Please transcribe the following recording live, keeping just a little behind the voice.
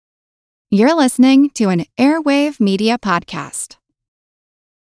You're listening to an Airwave Media Podcast.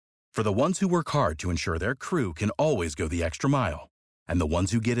 For the ones who work hard to ensure their crew can always go the extra mile, and the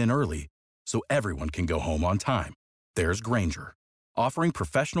ones who get in early so everyone can go home on time, there's Grainger, offering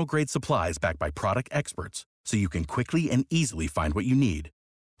professional-grade supplies backed by product experts so you can quickly and easily find what you need.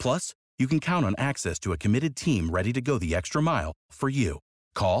 Plus, you can count on access to a committed team ready to go the extra mile for you.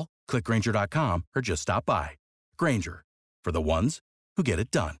 Call, click Grainger.com, or just stop by. Grainger, for the ones who get it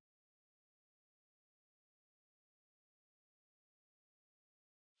done.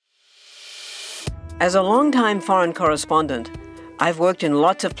 As a longtime foreign correspondent, I've worked in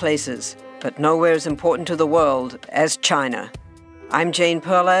lots of places, but nowhere as important to the world as China. I'm Jane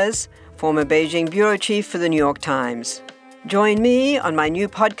Perlez, former Beijing bureau chief for the New York Times. Join me on my new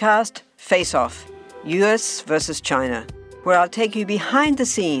podcast, Face Off, U.S. versus China, where I'll take you behind the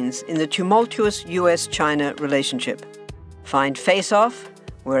scenes in the tumultuous U.S.-China relationship. Find Face Off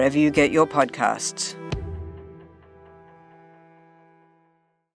wherever you get your podcasts.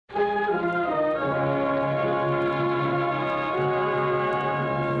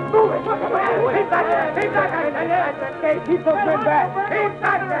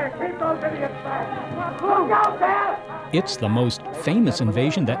 It's the most famous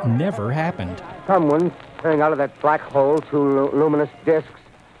invasion that never happened. Someone's peering out of that black hole, two luminous discs.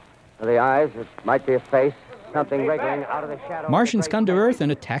 Are the eyes? It might be a face. Something wriggling out of the shadow. Martians come to Earth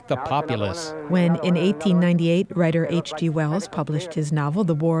and attack the populace. When, in 1898, writer H.G. Wells published his novel,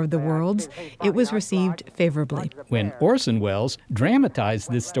 The War of the Worlds, it was received favorably. When Orson Welles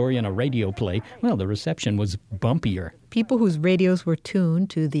dramatized this story in a radio play, well, the reception was bumpier. People whose radios were tuned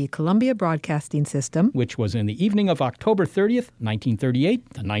to the Columbia Broadcasting System, which was in the evening of October 30th,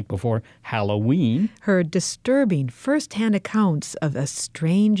 1938, the night before Halloween, heard disturbing first-hand accounts of a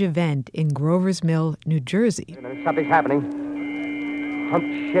strange event in Grover's Mill, New Jersey. Something's happening.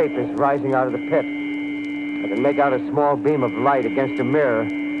 Humped shape is rising out of the pit. I can make out a small beam of light against a mirror.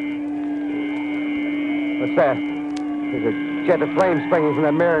 What's that? There's a jet of flame springing from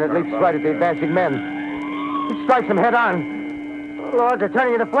the mirror, and it leaps right at the advancing men. It strikes them head on. Lord, they're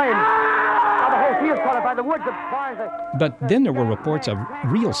turning into flames. Now the whole field's caught up by the woods, the barns. But then there were reports of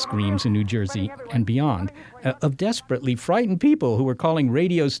real screams in New Jersey and beyond, of desperately frightened people who were calling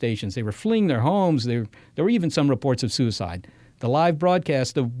radio stations. They were fleeing their homes. There were even some reports of suicide. The live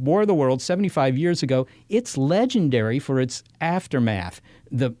broadcast of War of the Worlds 75 years ago, it's legendary for its aftermath,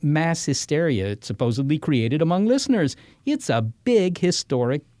 the mass hysteria it supposedly created among listeners. It's a big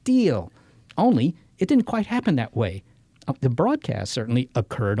historic deal. Only it didn't quite happen that way. The broadcast certainly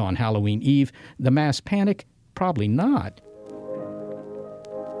occurred on Halloween Eve. The mass panic, probably not.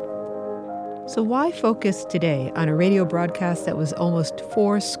 So why focus today on a radio broadcast that was almost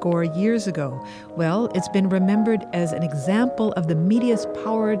 80 years ago? Well, it's been remembered as an example of the media's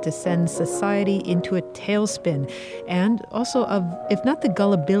power to send society into a tailspin, and also of, if not the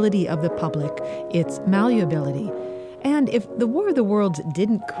gullibility of the public, its malleability. And if the War of the Worlds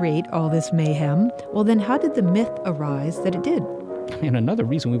didn't create all this mayhem, well then how did the myth arise that it did? And another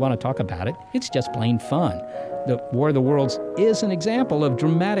reason we want to talk about it, it's just plain fun. The War of the Worlds is an example of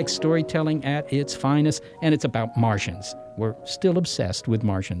dramatic storytelling at its finest, and it's about Martians. We're still obsessed with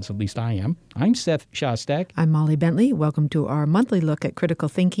Martians, at least I am. I'm Seth Shostak. I'm Molly Bentley. Welcome to our monthly look at critical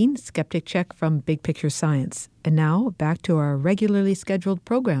thinking, Skeptic Check from Big Picture Science. And now, back to our regularly scheduled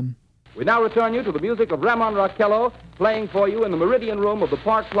program. We now return you to the music of Ramon Raquello, playing for you in the Meridian Room of the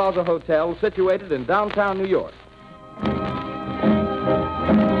Park Plaza Hotel, situated in downtown New York.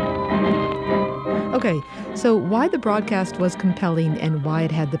 Okay, so why the broadcast was compelling and why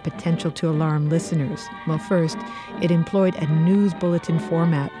it had the potential to alarm listeners? Well, first, it employed a news bulletin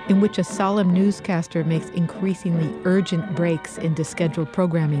format in which a solemn newscaster makes increasingly urgent breaks into scheduled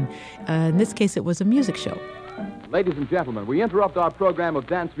programming. In this case, it was a music show. Ladies and gentlemen, we interrupt our program of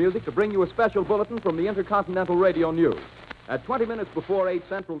dance music to bring you a special bulletin from the Intercontinental Radio News. At 20 minutes before 8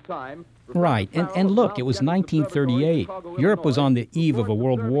 Central Time... Right, and look, it was 1938. Europe was on the eve of a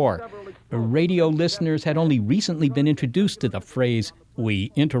world war. Radio listeners had only recently been introduced to the phrase,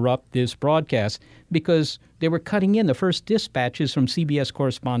 "we interrupt this broadcast," because they were cutting in the first dispatches from CBS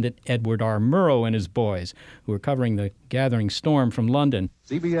correspondent Edward R. Murrow and his boys, who were covering the gathering storm from London.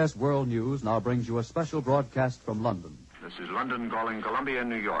 CBS World News now brings you a special broadcast from London. This is London calling Columbia and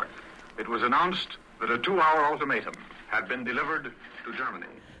New York. It was announced that a 2-hour ultimatum had been delivered to Germany.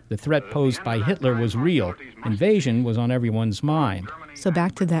 The threat posed by Hitler was real. Invasion was on everyone's mind. So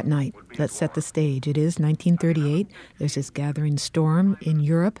back to that night. Let's set the stage. It is 1938. There's this gathering storm in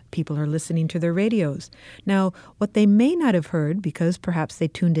Europe. People are listening to their radios. Now, what they may not have heard, because perhaps they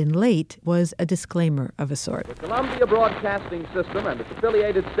tuned in late, was a disclaimer of a sort. The Columbia Broadcasting System and its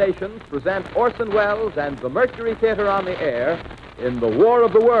affiliated stations present Orson Welles and the Mercury Theater on the Air in The War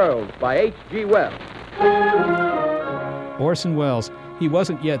of the Worlds by H.G. Wells. Orson Welles, he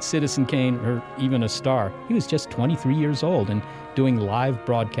wasn't yet Citizen Kane or even a star. He was just 23 years old and doing live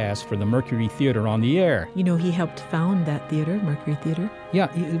broadcasts for the Mercury Theater on the Air. You know, he helped found that theater, Mercury Theater.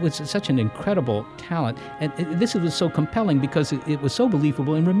 Yeah, it was such an incredible talent. And this was so compelling because it was so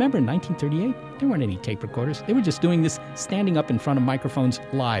believable. And remember, in 1938, there weren't any tape recorders. They were just doing this standing up in front of microphones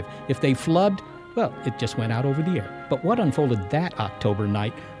live. If they flubbed, well, it just went out over the air. But what unfolded that October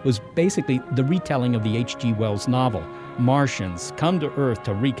night was basically the retelling of the H.G. Wells novel, Martians come to Earth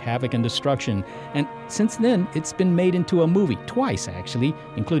to wreak havoc and destruction. And since then, it's been made into a movie, twice actually,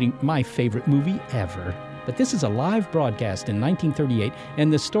 including my favorite movie ever. But this is a live broadcast in 1938,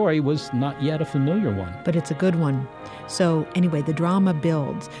 and the story was not yet a familiar one. But it's a good one. So anyway, the drama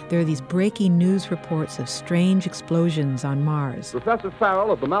builds. There are these breaking news reports of strange explosions on Mars. Professor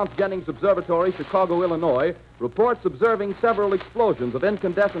Farrell of the Mount Jennings Observatory, Chicago, Illinois, reports observing several explosions of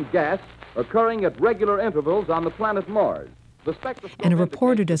incandescent gas occurring at regular intervals on the planet Mars. And a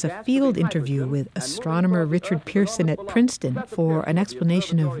reporter does a field interview with astronomer Richard Pearson at Princeton for an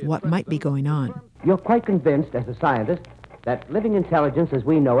explanation of what might be going on. You're quite convinced, as a scientist, that living intelligence as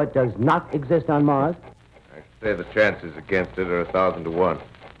we know it does not exist on Mars? I say the chances against it are 1,000 to 1.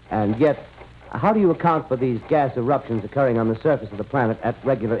 And yet, how do you account for these gas eruptions occurring on the surface of the planet at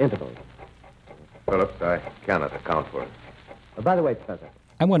regular intervals? Phillips, I cannot account for it. By the way, Professor,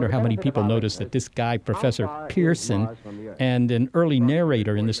 I wonder how many people noticed that this guy, Professor Pearson, and an early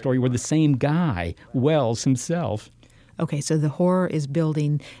narrator in the story were the same guy, Wells himself. Okay, so the horror is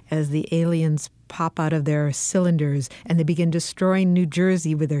building as the aliens pop out of their cylinders and they begin destroying New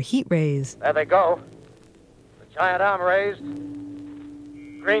Jersey with their heat rays. There they go. The giant arm raised.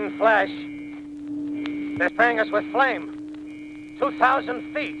 Green flash. They're spraying us with flame.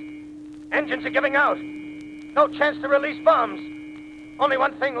 2,000 feet. Engines are giving out. No chance to release bombs. Only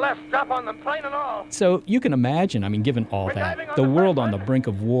one thing left, drop on them, plane and all. So you can imagine, given all that, the world on the brink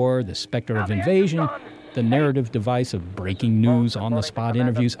of war, the specter of invasion, the narrative device of breaking news, on-the-spot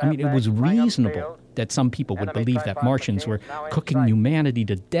interviews. It was reasonable that some people would believe that Martians were cooking humanity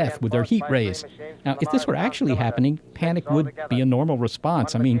to death with their heat rays. Now, if this were actually happening, panic would be a normal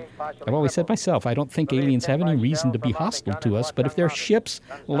response. I've always said myself, I don't think aliens have any reason to be hostile to us, but if their ships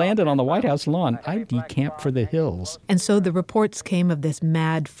landed on the White House lawn, I'd decamp for the hills. And so the reports came of this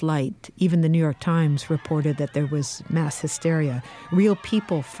mad flight. Even the New York Times reported that there was mass hysteria. Real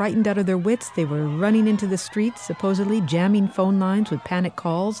people frightened out of their wits. They were running into the streets, supposedly jamming phone lines with panic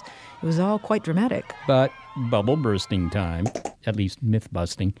calls. It was all quite dramatic. But bubble bursting time, at least myth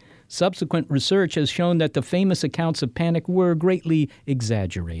busting. Subsequent research has shown that the famous accounts of panic were greatly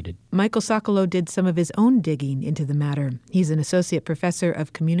exaggerated. Michael Sokolow did some of his own digging into the matter. He's an associate professor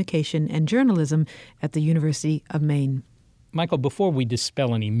of communication and journalism at the University of Maine. Michael, before we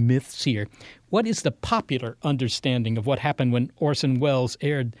dispel any myths here, what is the popular understanding of what happened when Orson Welles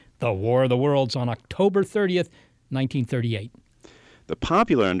aired The War of the Worlds on October 30th, 1938? The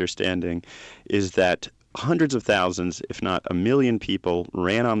popular understanding is that hundreds of thousands, if not 1 million people,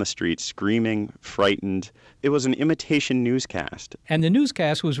 ran on the streets screaming, frightened. It was an imitation newscast. And the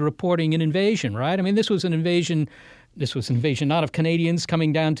newscast was reporting an invasion, right? This was an invasion. This was an invasion not of Canadians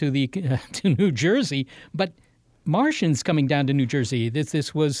coming down to New Jersey, but Martians coming down to New Jersey.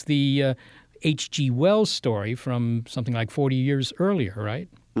 This was the H.G. Wells story from something like 40 years earlier, right?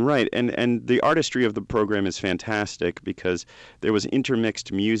 Right, and the artistry of the program is fantastic because there was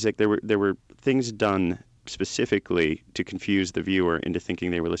intermixed music. There were things done specifically to confuse the viewer into thinking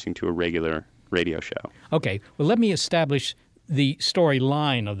they were listening to a regular radio show. Okay, well, let me establish the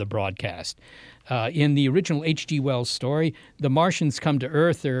storyline of the broadcast. In the original H.G. Wells story, the Martians come to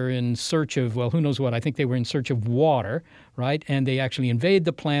Earth. They're in search of, well, who knows what. I think they were in search of water, right? And they actually invade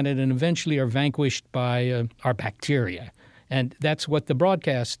the planet and eventually are vanquished by our bacteria. And that's what the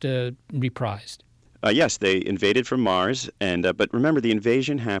broadcast reprised. Yes, they invaded from Mars, but remember, the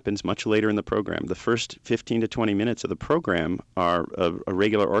invasion happens much later in the program. The first 15 to 20 minutes of the program are a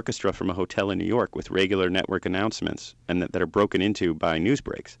regular orchestra from a hotel in New York with regular network announcements and that are broken into by news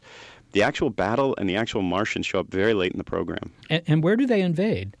breaks. The actual battle and the actual Martians show up very late in the program. And where do they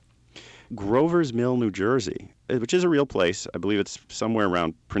invade? Grover's Mill, New Jersey, which is a real place. I believe it's somewhere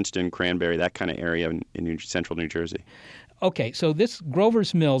around Princeton, Cranberry, that kind of area in central New Jersey. Okay, so this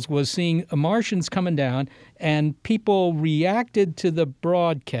Grover's Mills was seeing Martians coming down, and people reacted to the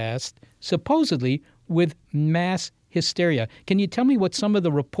broadcast, supposedly, with mass hysteria. Can you tell me what some of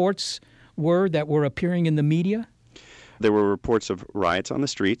the reports were that were appearing in the media? There were reports of riots on the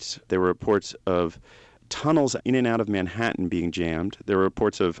streets. There were reports of tunnels in and out of Manhattan being jammed. There were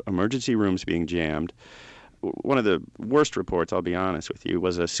reports of emergency rooms being jammed. One of the worst reports, I'll be honest with you,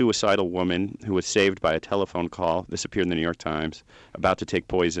 was a suicidal woman who was saved by a telephone call. This appeared in the New York Times, about to take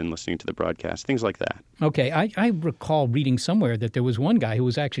poison, listening to the broadcast, things like that. Okay, I recall reading somewhere that there was one guy who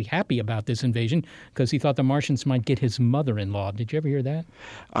was actually happy about this invasion because he thought the Martians might get his mother-in-law. Did you ever hear that?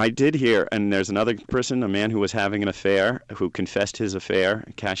 I did hear, and there's another person, a man who was having an affair, who confessed his affair,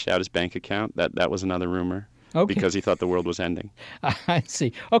 cashed out his bank account. That was another rumor. Okay. Because he thought the world was ending. I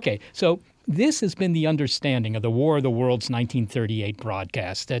see. Okay, so this has been the understanding of the War of the Worlds 1938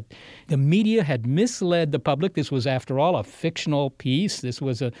 broadcast, that the media had misled the public. This was, after all, a fictional piece. This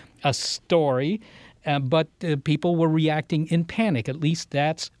was a story, but people were reacting in panic. At least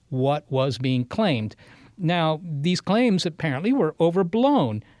that's what was being claimed. Now, these claims apparently were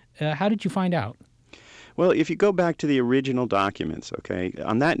overblown. How did you find out? Well, if you go back to the original documents, okay,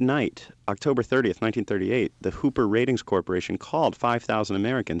 on that night, October 30th, 1938, the Hooper Ratings Corporation called 5,000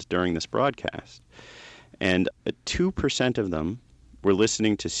 Americans during this broadcast. And 2% of them were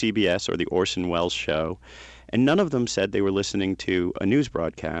listening to CBS or the Orson Welles show, and none of them said they were listening to a news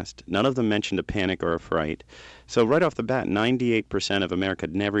broadcast. None of them mentioned a panic or a fright. So right off the bat, 98% of America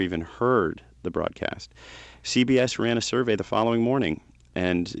had never even heard the broadcast. CBS ran a survey the following morning,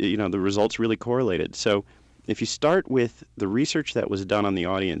 and, the results really correlated. So if you start with the research that was done on the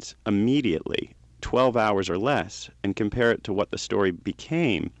audience immediately, 12 hours or less, and compare it to what the story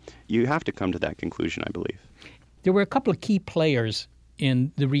became, you have to come to that conclusion, I believe. There were a couple of key players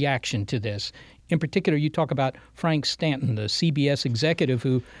in the reaction to this. In particular, you talk about Frank Stanton, the CBS executive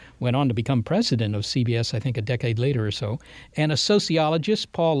who went on to become president of CBS, I think, a decade later or so, and a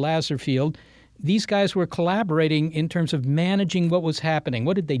sociologist, Paul Lazarsfeld. These guys were collaborating in terms of managing what was happening.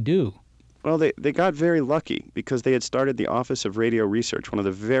 What did they do? Well, they got very lucky because they had started the Office of Radio Research, one of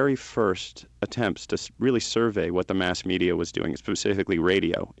the very first attempts to really survey what the mass media was doing, specifically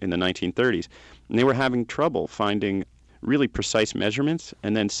radio, in the 1930s. And they were having trouble finding really precise measurements,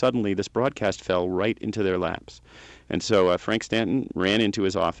 and then suddenly this broadcast fell right into their laps. And so Frank Stanton ran into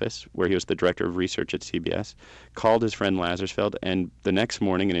his office, where he was the director of research at CBS, called his friend Lazarsfeld, and the next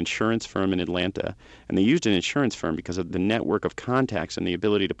morning an insurance firm in Atlanta, and they used an insurance firm because of the network of contacts and the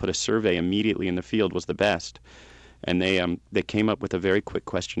ability to put a survey immediately in the field was the best. And they came up with a very quick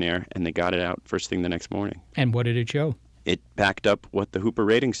questionnaire, and they got it out first thing the next morning. And what did it show? It backed up what the Hooper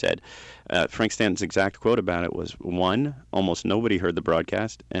rating said. Frank Stanton's exact quote about it was, 1, almost nobody heard the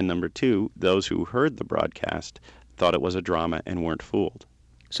broadcast, and number 2, those who heard the broadcast thought it was a drama and weren't fooled.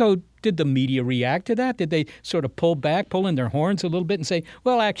 So did the media react to that? Did they sort of pull in their horns a little bit and say,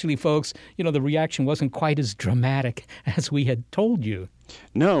 well, actually, folks, the reaction wasn't quite as dramatic as we had told you?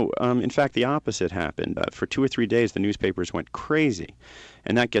 No. In fact, the opposite happened. For 2 or 3 days, the newspapers went crazy.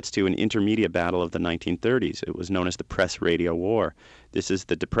 And that gets to an intermediate battle of the 1930s. It was known as the press-radio war. This is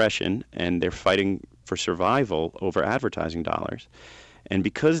the Depression, and they're fighting for survival over advertising dollars. And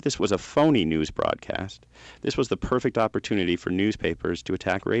because this was a phony news broadcast, this was the perfect opportunity for newspapers to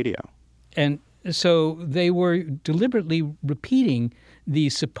attack radio. And so they were deliberately repeating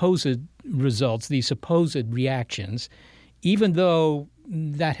these supposed results, these supposed reactions, even though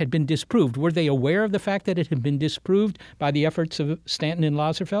that had been disproved. Were they aware of the fact that it had been disproved by the efforts of Stanton and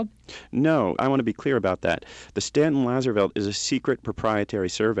Lazarsfeld? No, I want to be clear about that. The Stanton-Lazarsfeld is a secret proprietary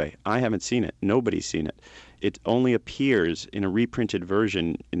survey. I haven't seen it. Nobody's seen it. It only appears in a reprinted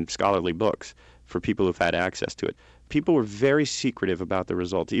version in scholarly books for people who've had access to it. People were very secretive about the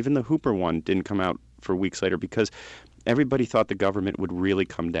results. Even the Hooper one didn't come out for weeks later because everybody thought the government would really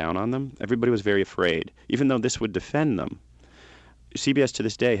come down on them. Everybody was very afraid, even though this would defend them. CBS to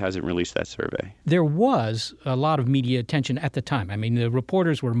this day hasn't released that survey. There was a lot of media attention at the time. I mean, the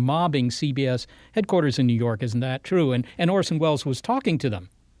reporters were mobbing CBS headquarters in New York. Isn't that true? And Orson Welles was talking to them.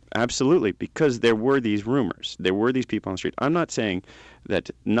 Absolutely, because there were these rumors. There were these people on the street. I'm not saying that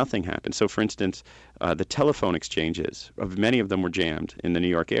nothing happened. So, for instance, the telephone exchanges, many of them were jammed in the New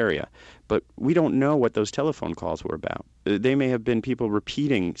York area. But we don't know what those telephone calls were about. They may have been people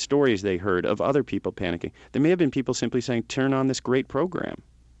repeating stories they heard of other people panicking. There may have been people simply saying, turn on this great program.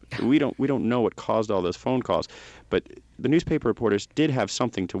 We don't know what caused all those phone calls. But the newspaper reporters did have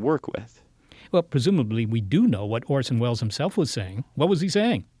something to work with. Well, presumably we do know what Orson Welles himself was saying. What was he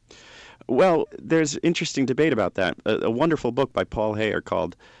saying? Well, there's interesting debate about that. A wonderful book by Paul Heyer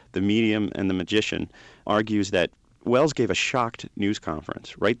called The Medium and the Magician argues that Wells gave a shocked news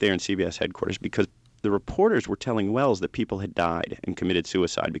conference right there in CBS headquarters because the reporters were telling Wells that people had died and committed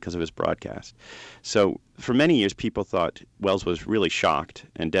suicide because of his broadcast. So for many years, people thought Wells was really shocked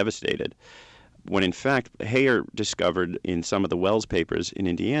and devastated, when in fact, Heyer discovered in some of the Wells papers in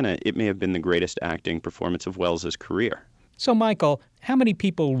Indiana, it may have been the greatest acting performance of Wells's career. So, Michael, how many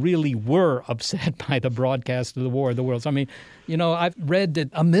people really were upset by the broadcast of the War of the Worlds? I mean, I've read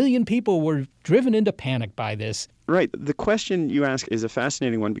that 1 million people were driven into panic by this. Right. The question you ask is a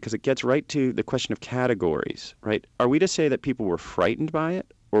fascinating one because it gets right to the question of categories, right? Are we to say that people were frightened by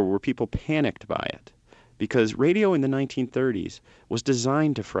it or were people panicked by it? Because radio in the 1930s was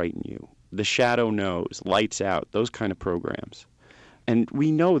designed to frighten you. The Shadow Knows, Lights Out, those kind of programs. And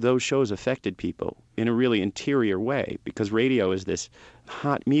we know those shows affected people in a really interior way because radio is this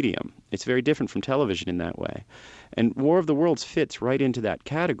hot medium. It's very different from television in that way. And War of the Worlds fits right into that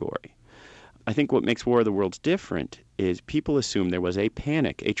category. I think what makes War of the Worlds different is people assume there was a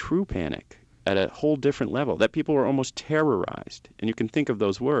panic, a true panic, at a whole different level, that people were almost terrorized. And you can think of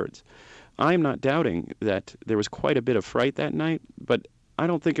those words. I'm not doubting that there was quite a bit of fright that night, but I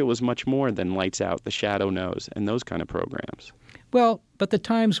don't think it was much more than Lights Out, The Shadow Knows, and those kind of programs. Well, but the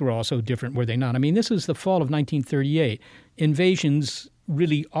times were also different, were they not? I mean, this is the fall of 1938. Invasions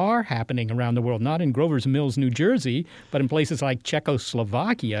really are happening around the world, not in Grover's Mills, New Jersey, but in places like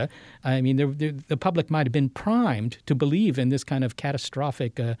Czechoslovakia. I mean, the public might have been primed to believe in this kind of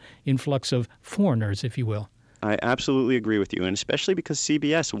catastrophic influx of foreigners, if you will. I absolutely agree with you, and especially because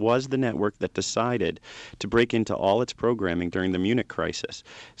CBS was the network that decided to break into all its programming during the Munich crisis.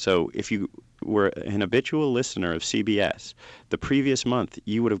 So if you were an habitual listener of CBS, the previous month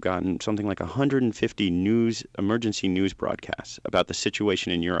you would have gotten something like 150 emergency news broadcasts about the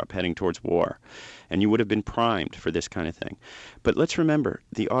situation in Europe heading towards war, and you would have been primed for this kind of thing. But let's remember,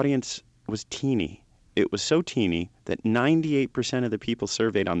 the audience was teeny. It was so teeny that 98% of the people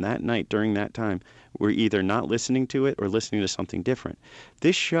surveyed on that night during that time were either not listening to it or listening to something different.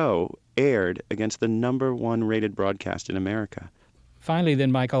 This show aired against the #1 rated broadcast in America. Finally then,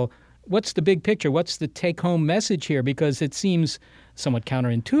 Michael, what's the big picture? What's the take-home message here? Because it seems somewhat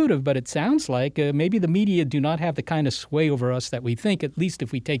counterintuitive, but it sounds like maybe the media do not have the kind of sway over us that we think, at least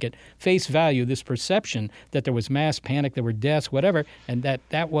if we take at face value this perception that there was mass panic, there were deaths, whatever, and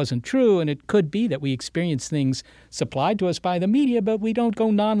that wasn't true. And it could be that we experience things supplied to us by the media, but we don't go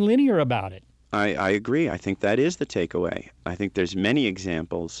nonlinear about it. I agree. I think that is the takeaway. I think there's many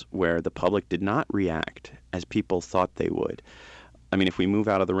examples where the public did not react as people thought they would. I mean, if we move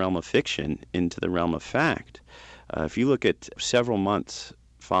out of the realm of fiction into the realm of fact, if you look at several months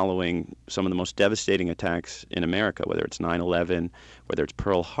following some of the most devastating attacks in America, whether it's 9/11, whether it's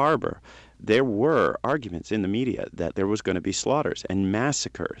Pearl Harbor, there were arguments in the media that there was going to be slaughters and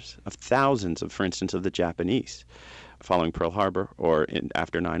massacres of thousands of, for instance, of the Japanese following Pearl Harbor or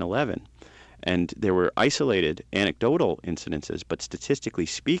after 9/11. And there were isolated anecdotal incidences, but statistically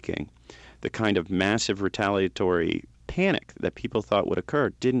speaking, the kind of massive retaliatory panic that people thought would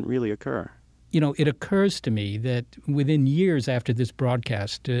occur didn't really occur. It occurs to me that within years after this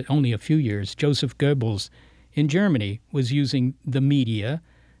broadcast, only a few years, Joseph Goebbels in Germany was using the media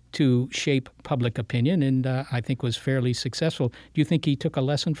to shape public opinion and I think was fairly successful. Do you think he took a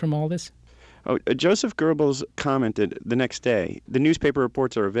lesson from all this? Joseph Goebbels commented the next day, the newspaper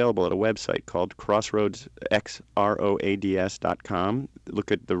reports are available at a website called crossroads.com.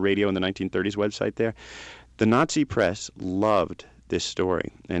 Look at the radio in the 1930s website there. The Nazi press loved this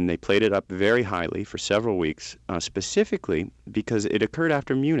story, and they played it up very highly for several weeks, specifically because it occurred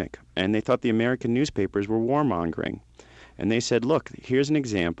after Munich, and they thought the American newspapers were warmongering. And they said, look, here's an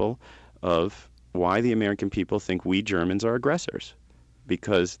example of why the American people think we Germans are aggressors,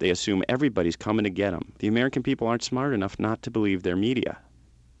 because they assume everybody's coming to get them. The American people aren't smart enough not to believe their media.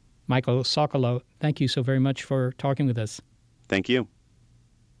 Michael Sokolow, thank you so very much for talking with us. Thank you.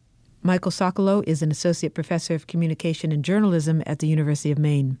 Michael Sokolow is an associate professor of communication and journalism at the University of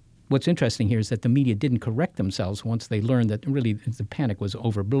Maine. What's interesting here is that the media didn't correct themselves once they learned that really the panic was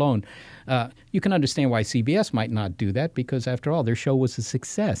overblown. You can understand why CBS might not do that because, after all, their show was a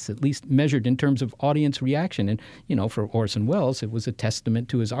success, at least measured in terms of audience reaction. And, for Orson Welles, it was a testament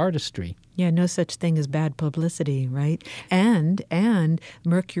to his artistry. Yeah, no such thing as bad publicity, right? And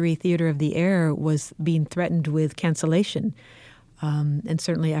Mercury Theater of the Air was being threatened with cancellation. And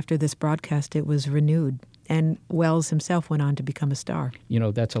certainly after this broadcast, it was renewed. And Wells himself went on to become a star.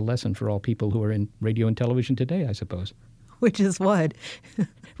 That's a lesson for all people who are in radio and television today, I suppose. Which is what?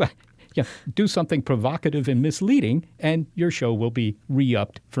 Well, do something provocative and misleading, and your show will be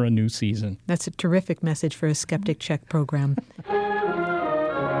re-upped for a new season. That's a terrific message for a Skeptic Check program.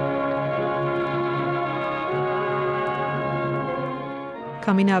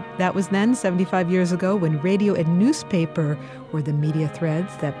 coming up. That was then, 75 years ago, when radio and newspaper were the media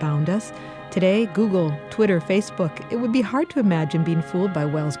threads that bound us. Today, Google, Twitter, Facebook. It would be hard to imagine being fooled by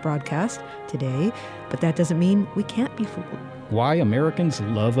Wells broadcast today, but that doesn't mean we can't be fooled. Why Americans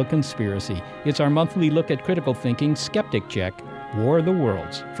Love a Conspiracy. It's our monthly look at critical thinking, Skeptic Check, War of the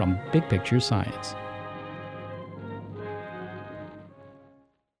Worlds, from Big Picture Science.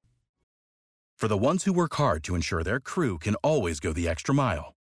 For the ones who work hard to ensure their crew can always go the extra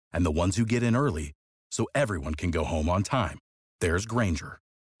mile, and the ones who get in early so everyone can go home on time, there's Grainger,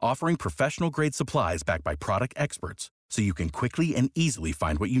 offering professional-grade supplies backed by product experts so you can quickly and easily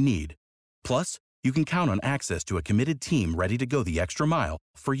find what you need. Plus, you can count on access to a committed team ready to go the extra mile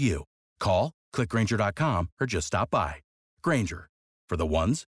for you. Call, click Grainger.com, or just stop by. Grainger, for the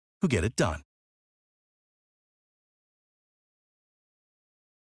ones who get it done.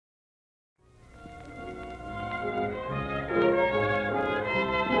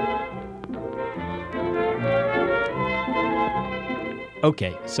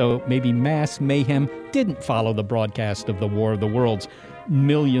 Okay, so maybe mass mayhem didn't follow the broadcast of the War of the Worlds.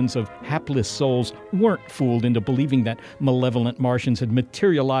 Millions of hapless souls weren't fooled into believing that malevolent Martians had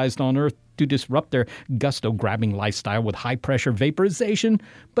materialized on Earth to disrupt their gusto-grabbing lifestyle with high-pressure vaporization.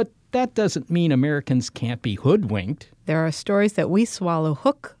 But that doesn't mean Americans can't be hoodwinked. There are stories that we swallow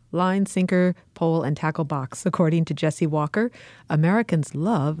hook, line, sinker, pole, and tackle box. According to Jesse Walker, Americans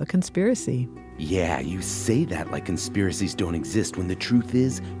love a conspiracy. Yeah, you say that like conspiracies don't exist when the truth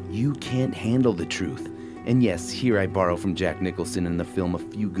is you can't handle the truth. And yes, here I borrow from Jack Nicholson in the film A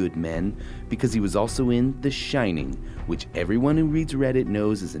Few Good Men, because he was also in The Shining, which everyone who reads Reddit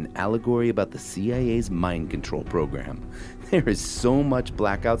knows is an allegory about the CIA's mind control program. There is so much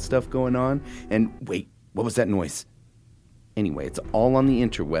blackout stuff going on, and wait, what was that noise? Anyway, it's all on the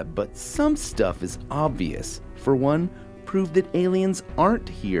interweb, but some stuff is obvious. For one, prove that aliens aren't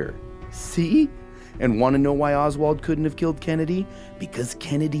here. See? And want to know why Oswald couldn't have killed Kennedy? Because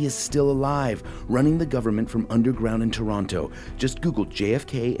Kennedy is still alive, running the government from underground in Toronto. Just Google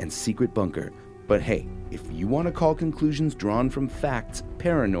JFK and secret bunker. But hey, if you want to call conclusions drawn from facts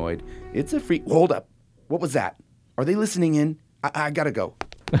paranoid, it's a free... Hold up. What was that? Are they listening in? I gotta go.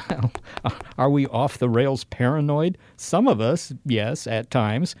 Are we off the rails paranoid? Some of us, yes, at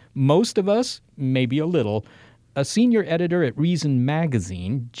times. Most of us, maybe a little. A senior editor at Reason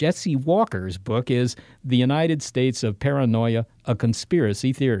magazine, Jesse Walker's book is The United States of Paranoia, A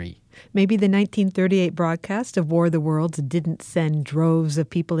Conspiracy Theory. Maybe the 1938 broadcast of War of the Worlds didn't send droves of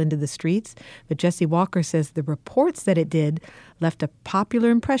people into the streets, but Jesse Walker says the reports that it did left a popular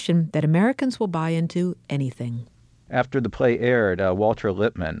impression that Americans will buy into anything. After the play aired, Walter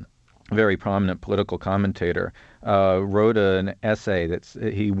Lippmann, a very prominent political commentator, wrote an essay that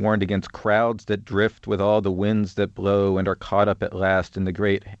he warned against crowds that drift with all the winds that blow and are caught up at last in the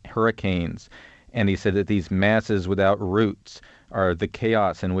great hurricanes. And he said that these masses without roots are the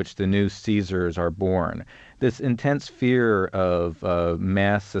chaos in which the new Caesars are born. This intense fear of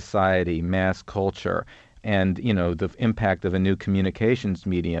mass society, mass culture, and, the impact of a new communications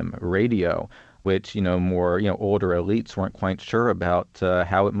medium, radio, which, more, older elites weren't quite sure about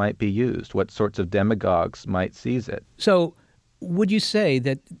how it might be used, what sorts of demagogues might seize it. So would you say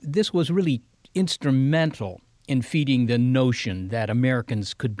that this was really instrumental in feeding the notion that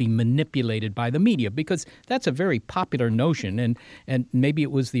Americans could be manipulated by the media? Because that's a very popular notion, and maybe it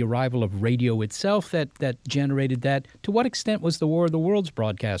was the arrival of radio itself that generated that. To what extent was the War of the Worlds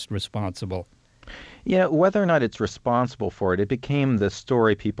broadcast responsible? Yeah, whether or not it's responsible for it, it became the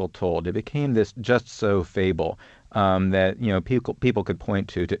story people told. It became this just so fable that people could point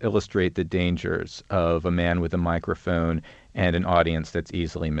to illustrate the dangers of a man with a microphone and an audience that's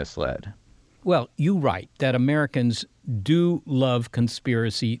easily misled. Well, you write that Americans do love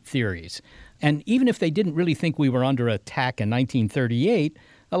conspiracy theories. And even if they didn't really think we were under attack in 1938,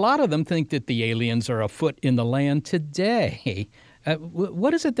 a lot of them think that the aliens are afoot in the land today.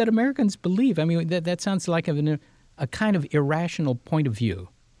 What is it that Americans believe? I mean, that sounds like a kind of irrational point of view.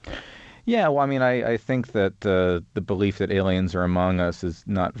 Yeah, well, I mean, I think that the belief that aliens are among us is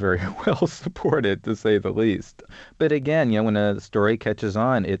not very well supported, to say the least. But again, when a story catches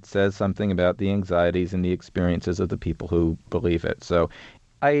on, it says something about the anxieties and the experiences of the people who believe it. So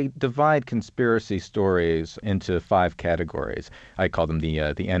I divide conspiracy stories into 5 categories. I call them the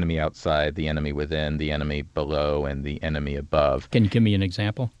enemy outside, the enemy within, the enemy below, and the enemy above. Can you give me an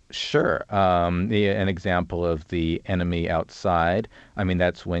example? Sure. An example of the enemy outside, I mean,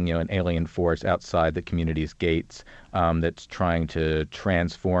 that's when, an alien force outside the community's gates that's trying to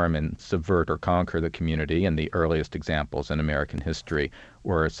transform and subvert or conquer the community. And the earliest examples in American history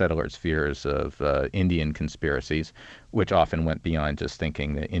were settlers' fears of Indian conspiracies, which often went beyond just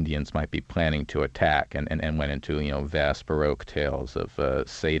thinking that Indians might be planning to attack and went into, vast Baroque tales of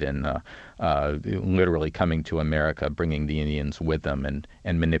Satan literally coming to America, bringing the Indians with them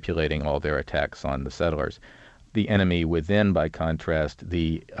and manipulating all their attacks on the settlers. The enemy within, by contrast,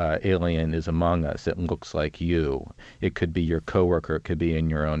 the alien is among us. It looks like you. It could be your coworker. It could be in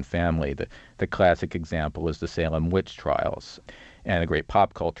your own family. The classic example is the Salem witch trials. And a great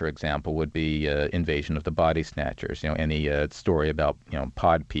pop culture example would be Invasion of the Body Snatchers, any story about,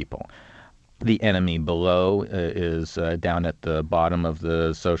 pod people. The enemy below is down at the bottom of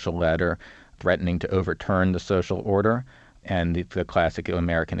the social ladder, threatening to overturn the social order. And the classic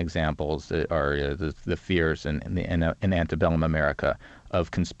American examples are the fears in antebellum America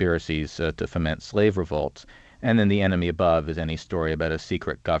of conspiracies to foment slave revolts. And then the enemy above is any story about a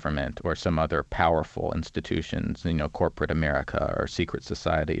secret government or some other powerful institutions, corporate America or secret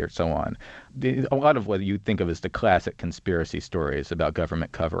society or so on. A lot of what you think of as the classic conspiracy stories about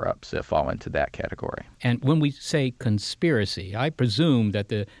government cover-ups fall into that category. And when we say conspiracy, I presume that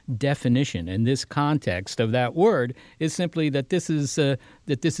the definition in this context of that word is simply that this is a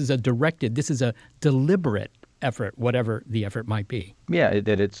deliberate effort, whatever the effort might be. Yeah,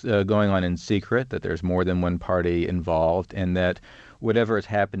 that it's going on in secret, that there's more than one party involved, and that whatever is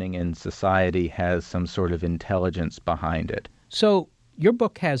happening in society has some sort of intelligence behind it. So your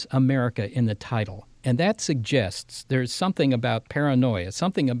book has America in the title, and that suggests there's something about paranoia,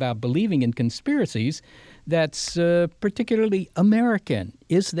 something about believing in conspiracies that's particularly American.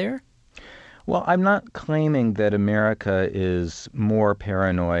 Is there? Well, I'm not claiming that America is more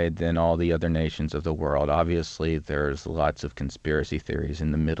paranoid than all the other nations of the world. Obviously, there's lots of conspiracy theories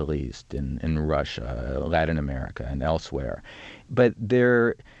in the Middle East, in Russia, Latin America, and elsewhere. But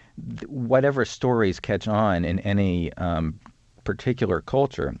whatever stories catch on in any particular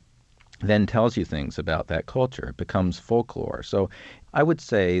culture then tells you things about that culture. It becomes folklore. So I would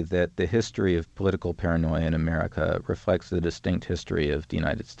say that the history of political paranoia in America reflects the distinct history of the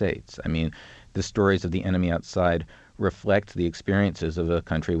United States. I mean, the stories of the enemy outside reflect the experiences of a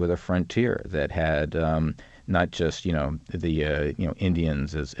country with a frontier that had not just, the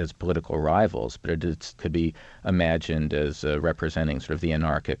Indians as political rivals, but it could be imagined as representing sort of the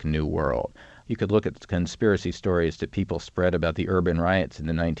anarchic New World. You could look at conspiracy stories that people spread about the urban riots in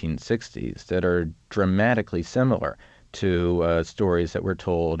the 1960s that are dramatically similar to stories that were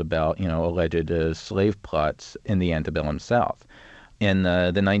told about, alleged slave plots in the antebellum South. In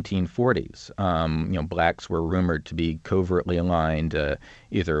the 1940s, blacks were rumored to be covertly aligned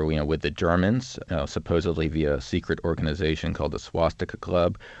either with the Germans, supposedly via a secret organization called the Swastika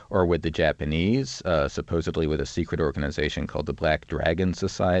Club, or with the Japanese, supposedly with a secret organization called the Black Dragon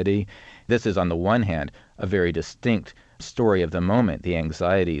Society. This is, on the one hand, a very distinct story of the moment, the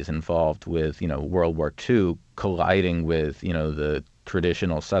anxieties involved with, World War II colliding with, the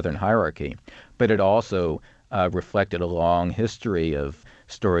traditional Southern hierarchy. But it also reflected a long history of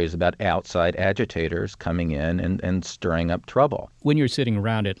stories about outside agitators coming in and stirring up trouble. When you're sitting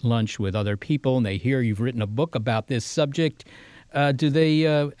around at lunch with other people and they hear you've written a book about this subject, do they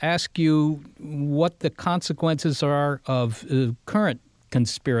ask you what the consequences are of current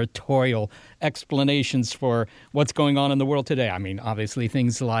conspiratorial explanations for what's going on in the world today? I mean, obviously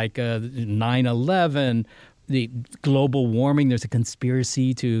things like 9/11, the global warming, there's a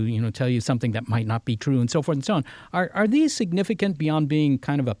conspiracy to, tell you something that might not be true and so forth and so on. Are these significant beyond being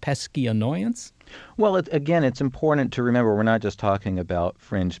kind of a pesky annoyance? Well, it's important to remember we're not just talking about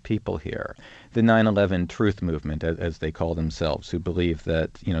fringe people here. The 9/11 truth movement, as they call themselves, who believe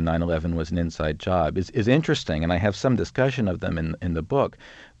that, 9/11 was an inside job, is interesting, and I have some discussion of them in the book.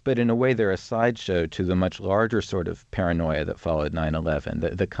 But in a way, they're a sideshow to the much larger sort of paranoia that followed 9/11,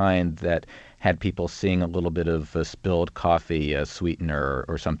 the kind that had people seeing a little bit of spilled coffee sweetener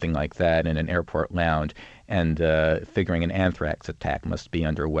or something like that in an airport lounge and figuring an anthrax attack must be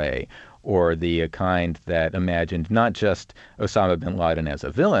underway, or the kind that imagined not just Osama bin Laden as a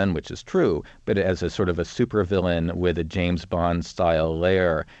villain, which is true, but as a sort of a supervillain with a James Bond-style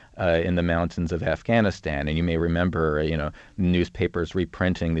lair in the mountains of Afghanistan. And you may remember, newspapers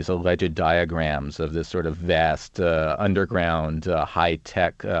reprinting these alleged diagrams of this sort of vast underground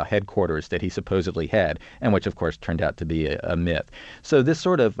high-tech headquarters that he supposedly had, and which, of course, turned out to be a myth. So this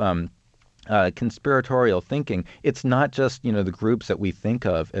sort of conspiratorial thinking. It's not just, the groups that we think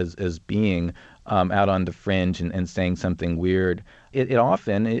of as being out on the fringe and saying something weird. It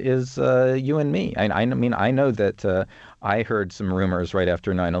often is you and me. I mean, I know that I heard some rumors right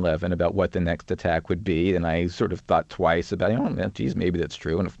after 9/11 about what the next attack would be, and I sort of thought twice about, geez, maybe that's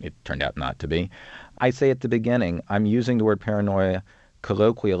true, and it turned out not to be. I say at the beginning, I'm using the word paranoia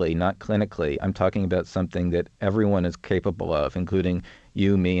colloquially, not clinically. I'm talking about something that everyone is capable of, including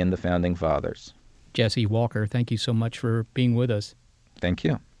you, me, and the Founding Fathers. Jesse Walker, thank you so much for being with us. Thank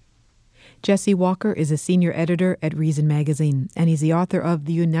you. Jesse Walker is a senior editor at Reason Magazine, and he's the author of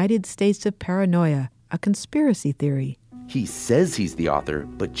The United States of Paranoia, a conspiracy theory. He says he's the author,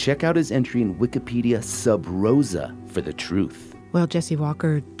 but check out his entry in Wikipedia sub rosa for the truth. Well, Jesse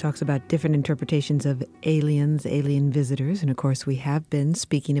Walker talks about different interpretations of aliens, alien visitors, and of course we have been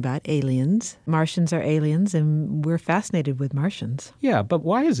speaking about aliens. Martians are aliens, and we're fascinated with Martians. Yeah, but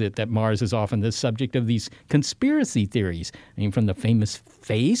why is it that Mars is often the subject of these conspiracy theories? I mean, from the famous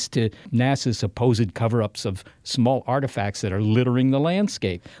face to NASA's supposed cover-ups of small artifacts that are littering the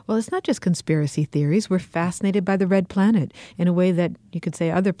landscape. Well, it's not just conspiracy theories. We're fascinated by the red planet in a way that you could say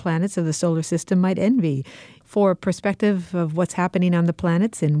other planets of the solar system might envy. For a perspective of what's happening on the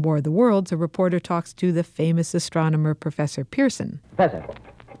planets in War of the Worlds, a reporter talks to the famous astronomer Professor Pearson. Professor,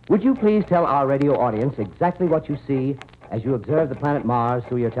 would you please tell our radio audience exactly what you see as you observe the planet Mars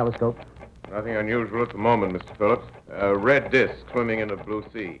through your telescope? Nothing unusual at the moment, Mr. Phillips. A red disk swimming in a blue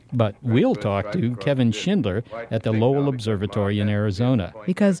sea. But we'll talk to Kevin Schindler at the Lowell Observatory in Arizona.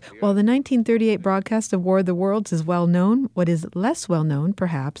 Because while the 1938 broadcast of War of the Worlds is well known, what is less well known,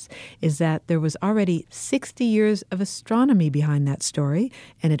 perhaps, is that there was already 60 years of astronomy behind that story,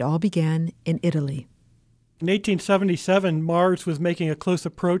 and it all began in Italy. In 1877, Mars was making a close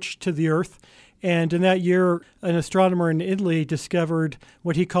approach to the Earth. And in that year, an astronomer in Italy discovered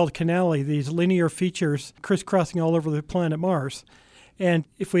what he called canali, these linear features crisscrossing all over the planet Mars. And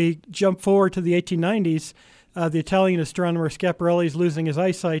if we jump forward to the 1890s, the Italian astronomer Schiaparelli is losing his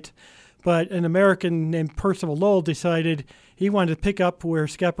eyesight, but an American named Percival Lowell decided he wanted to pick up where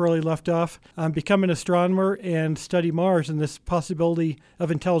Schiaparelli left off, become an astronomer and study Mars and this possibility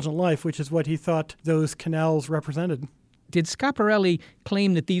of intelligent life, which is what he thought those canals represented. Did Schiaparelli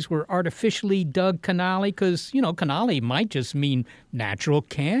claim that these were artificially dug canali? Because, canali might just mean natural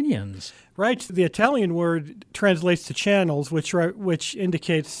canyons. Right. The Italian word translates to channels, which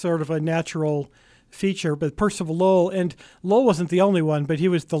indicates sort of a natural feature. But Percival Lowell, and Lowell wasn't the only one, but he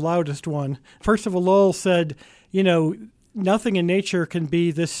was the loudest one. Percival Lowell said, nothing in nature can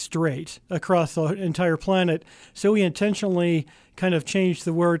be this straight across the entire planet. So he intentionally kind of changed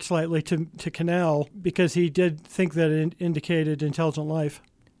the word slightly to canal because he did think that it indicated intelligent life.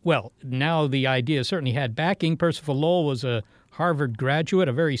 Well, now the idea certainly had backing. Percival Lowell was a Harvard graduate,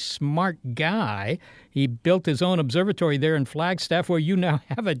 a very smart guy. He built his own observatory there in Flagstaff where you now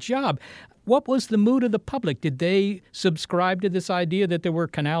have a job. What was the mood of the public? Did they subscribe to this idea that there were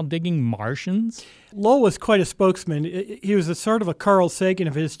canal-digging Martians? Lowell was quite a spokesman. He was a sort of a Carl Sagan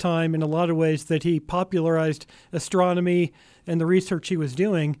of his time in a lot of ways, that he popularized astronomy and the research he was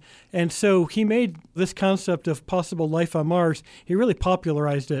doing. And so he made this concept of possible life on Mars, he really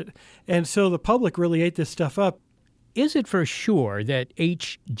popularized it. And so the public really ate this stuff up. Is it for sure that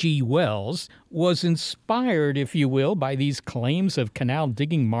H.G. Wells was inspired, if you will, by these claims of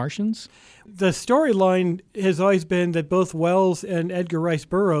canal-digging Martians? The storyline has always been that both Wells and Edgar Rice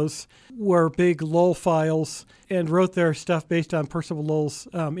Burroughs were big Lowell-philes and wrote their stuff based on Percival Lowell's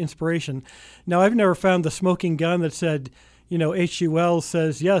inspiration. Now, I've never found the smoking gun that said, H.G. Wells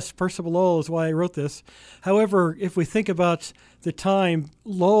says, yes, Percival Lowell is why I wrote this. However, if we think about the time,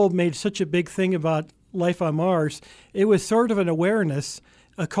 Lowell made such a big thing about life on Mars, it was sort of an awareness,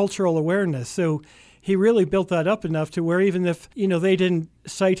 a cultural awareness. So he really built that up enough to where even if, they didn't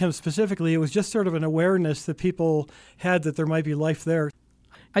cite him specifically, it was just sort of an awareness that people had that there might be life there.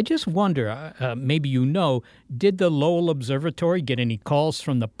 I just wonder, maybe did the Lowell Observatory get any calls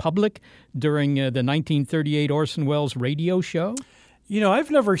from the public during the 1938 Orson Welles radio show?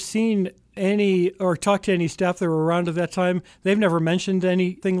 I've never seen any or talked to any staff that were around at that time. They've never mentioned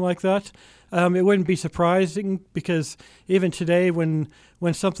anything like that. It wouldn't be surprising because even today when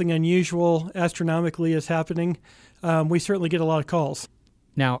something unusual astronomically is happening, we certainly get a lot of calls.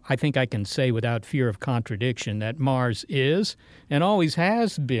 Now, I think I can say without fear of contradiction that Mars is, and always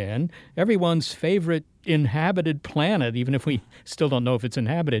has been, everyone's favorite inhabited planet, even if we still don't know if it's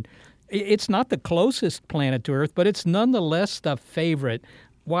inhabited. It's not the closest planet to Earth, but it's nonetheless the favorite.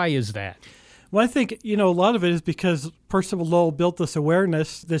 Why is that? Well, I think, a lot of it is because Percival Lowell built this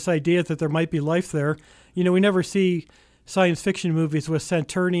awareness, this idea that there might be life there. We never see science fiction movies with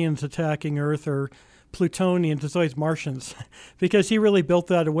Saturnians attacking Earth or Plutonians. It's always Martians because he really built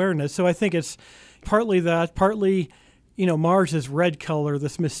that awareness. So I think it's partly that, partly, Mars is red color,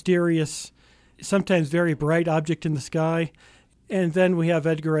 this mysterious, sometimes very bright object in the sky. And then we have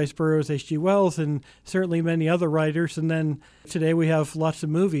Edgar Rice Burroughs, H.G. Wells, and certainly many other writers. And then today we have lots of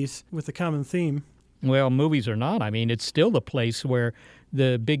movies with a common theme. Well, movies or not, it's still the place where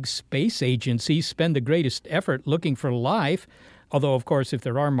the big space agencies spend the greatest effort looking for life. Although, of course, if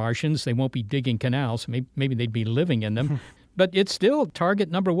there are Martians, they won't be digging canals. Maybe they'd be living in them. But it's still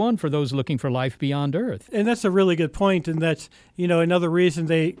target number one for those looking for life beyond Earth. And that's a really good point. And that's, another reason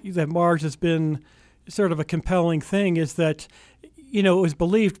that Mars has been sort of a compelling thing is that, it was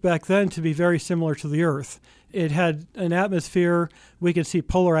believed back then to be very similar to the Earth. It had an atmosphere. We could see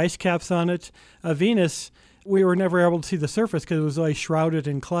polar ice caps on it. Venus, we were never able to see the surface because it was always shrouded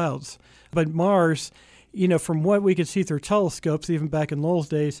in clouds. But Mars, from what we could see through telescopes, even back in Lowell's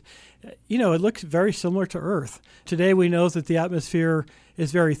days, it looks very similar to Earth. Today we know that the atmosphere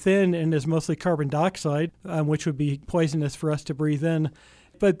is very thin and is mostly carbon dioxide, which would be poisonous for us to breathe in.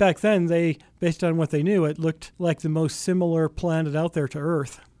 But back then, based on what they knew, it looked like the most similar planet out there to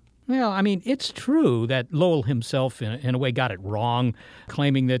Earth. Well, it's true that Lowell himself, in a way, got it wrong,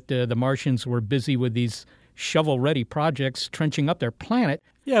 claiming that the Martians were busy with these shovel-ready projects trenching up their planet.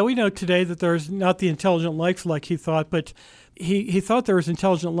 Yeah, we know today that there's not the intelligent life like he thought, but he thought there was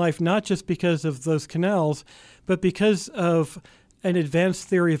intelligent life not just because of those canals, but because of an advanced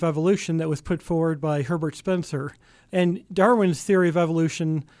theory of evolution that was put forward by Herbert Spencer. And Darwin's theory of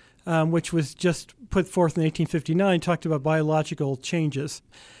evolution, which was just put forth in 1859, talked about biological changes.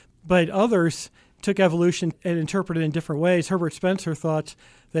 But others took evolution and interpreted it in different ways. Herbert Spencer thought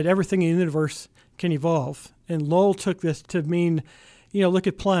that everything in the universe can evolve. And Lowell took this to mean, look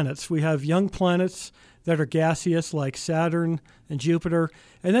at planets. We have young planets that are gaseous like Saturn and Jupiter.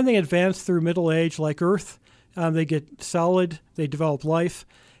 And then they advance through middle age like Earth. They get solid, they develop life.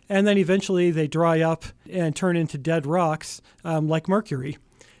 And then eventually they dry up and turn into dead rocks like Mercury.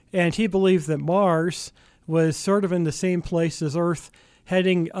 And he believed that Mars was sort of in the same place as Earth,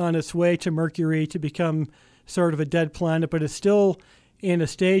 heading on its way to Mercury to become sort of a dead planet, but it's still in a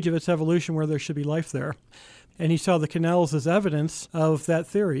stage of its evolution where there should be life there. And he saw the canals as evidence of that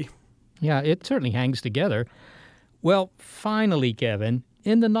theory. Yeah, it certainly hangs together. Well, finally, Kevin,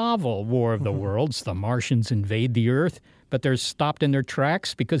 in the novel War of the Worlds, the Martians invade the Earth, but they're stopped in their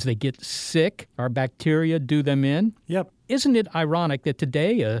tracks because they get sick. Our bacteria do them in. Yep. Isn't it ironic that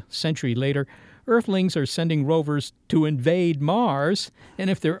today, a century later, Earthlings are sending rovers to invade Mars, and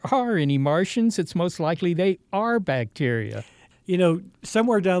if there are any Martians, it's most likely they are bacteria.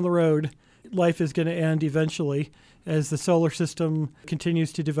 Somewhere down the road, life is going to end eventually as the solar system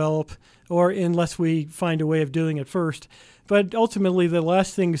continues to develop, or unless we find a way of doing it first. But ultimately, the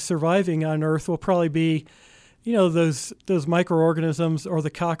last things surviving on Earth will probably be, those microorganisms or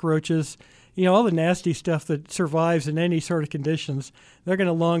the cockroaches, all the nasty stuff that survives in any sort of conditions. They're going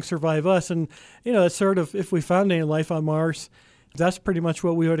to long survive us. And, it's sort of, if we found any life on Mars, that's pretty much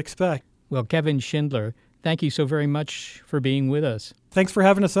what we would expect. Well, Kevin Schindler, thank you so very much for being with us. Thanks for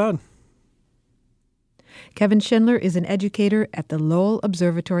having us on. Kevin Schindler is an educator at the Lowell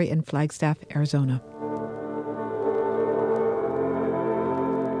Observatory in Flagstaff, Arizona.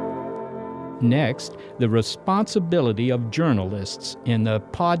 Next, the responsibility of journalists in the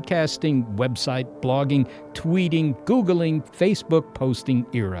podcasting, website, blogging, tweeting, Googling, Facebook posting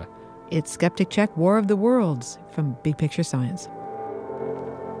era. It's Skeptic Check War of the Worlds from Big Picture Science.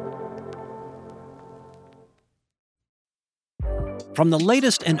 From the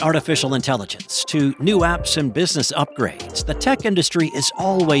latest in artificial intelligence to new apps and business upgrades, the tech industry is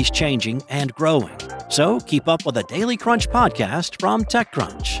always changing and growing. So keep up with the Daily Crunch podcast from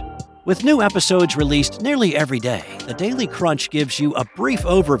TechCrunch. With new episodes released nearly every day, the Daily Crunch gives you a brief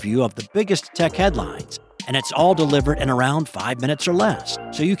overview of the biggest tech headlines, and it's all delivered in around 5 minutes or less,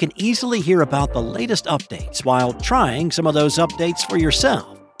 so you can easily hear about the latest updates while trying some of those updates for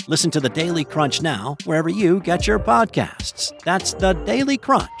yourself. Listen to the Daily Crunch now, wherever you get your podcasts. That's the Daily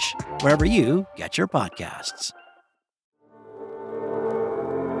Crunch, wherever you get your podcasts.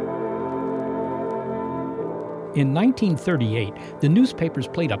 In 1938, the newspapers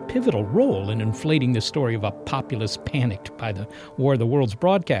played a pivotal role in inflating the story of a populace panicked by the War of the Worlds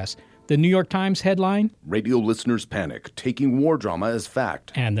broadcast. The New York Times headline, Radio listeners panic, taking war drama as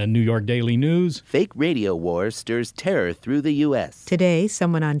fact. And the New York Daily News, Fake radio war stirs terror through the U.S. Today,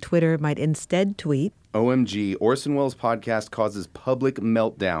 someone on Twitter might instead tweet, OMG, Orson Welles' podcast causes public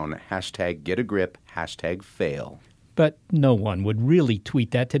meltdown. #GetAGrip, #fail. But no one would really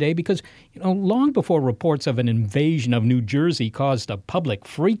tweet that today because, long before reports of an invasion of New Jersey caused a public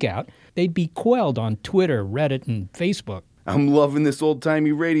freakout, they'd be quelled on Twitter, Reddit, and Facebook. I'm loving this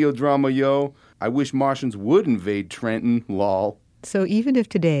old-timey radio drama, yo. I wish Martians would invade Trenton, lol. So even if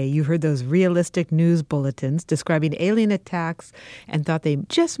today you heard those realistic news bulletins describing alien attacks and thought they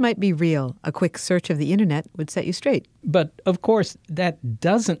just might be real, a quick search of the internet would set you straight. But, of course, that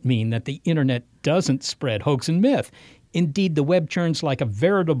doesn't mean that the internet doesn't spread hoax and myth. Indeed, the web churns like a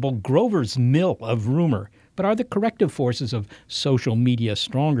veritable Grover's mill of rumor. But are the corrective forces of social media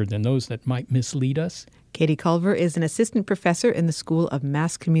stronger than those that might mislead us? Katie Culver is an assistant professor in the School of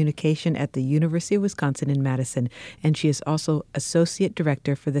Mass Communication at the University of Wisconsin in Madison, and she is also associate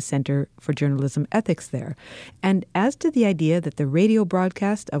director for the Center for Journalism Ethics there. And as to the idea that the radio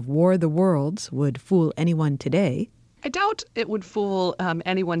broadcast of War of the Worlds would fool anyone today, I doubt it would fool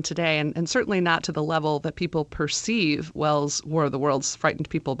anyone today, and certainly not to the level that people perceive Wells' War of the Worlds frightened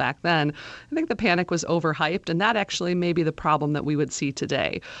people back then. I think the panic was overhyped, and that actually may be the problem that we would see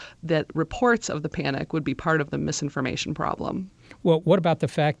today, that reports of the panic would be part of the misinformation problem. Well, what about the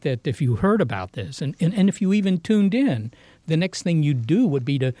fact that if you heard about this, and if you even tuned in, the next thing you'd do would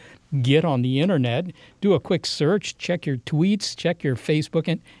be to get on the internet, do a quick search, check your tweets, check your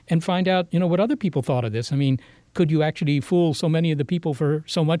Facebook, and find out, what other people thought of this. I mean, could you actually fool so many of the people for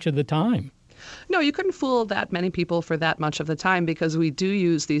so much of the time? No, you couldn't fool that many people for that much of the time because we do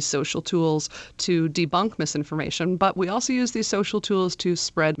use these social tools to debunk misinformation, but we also use these social tools to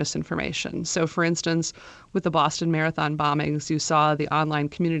spread misinformation. So, for instance, with the Boston Marathon bombings, you saw the online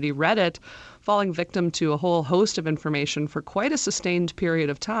community Reddit falling victim to a whole host of information for quite a sustained period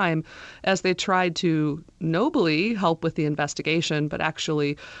of time as they tried to nobly help with the investigation, but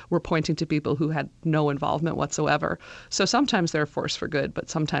actually were pointing to people who had no involvement whatsoever. So sometimes they're a force for good, but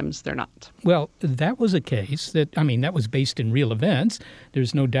sometimes they're not. Well, that was a case that was based in real events.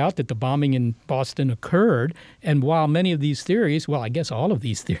 There's no doubt that the bombing in Boston occurred. And while many of these theories, well, I guess all of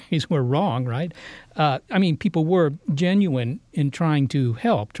these theories were wrong, right? People were genuine in trying to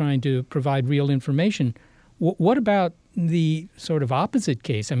help, trying to provide real information. What about the sort of opposite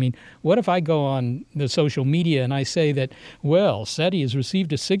case? What if I go on the social media and I say that, well, SETI has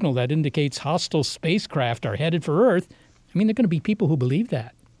received a signal that indicates hostile spacecraft are headed for Earth? There are going to be people who believe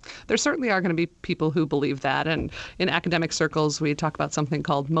that. There certainly are going to be people who believe that. And in academic circles, we talk about something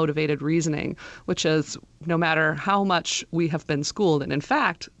called motivated reasoning, which is no matter how much we have been schooled, and in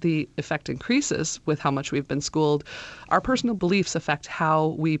fact, the effect increases with how much we've been schooled, our personal beliefs affect how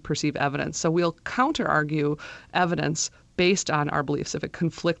we perceive evidence. So we'll counter-argue evidence based on our beliefs if it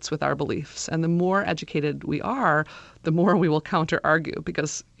conflicts with our beliefs. And the more educated we are, the more we will counter-argue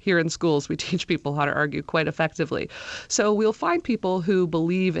because here in schools, we teach people how to argue quite effectively. So we'll find people who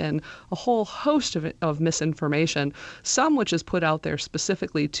believe in a whole host of misinformation, some which is put out there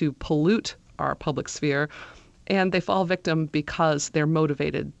specifically to pollute our public sphere, and they fall victim because they're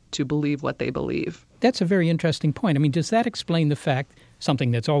motivated to believe what they believe. That's a very interesting point. Does that explain the fact,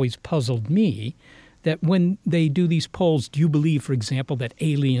 something that's always puzzled me, that when they do these polls, do you believe, for example, that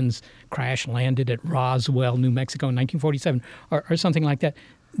aliens crash-landed at Roswell, New Mexico in 1947, or something like that,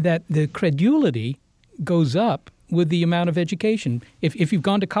 that the credulity goes up with the amount of education? If you've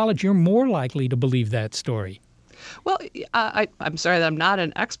gone to college, you're more likely to believe that story. Well, I'm sorry that I'm not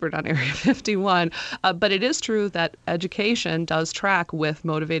an expert on Area 51, but it is true that education does track with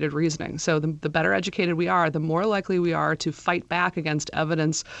motivated reasoning. So the better educated we are, the more likely we are to fight back against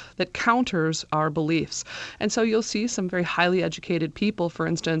evidence that counters our beliefs. And so you'll see some very highly educated people, for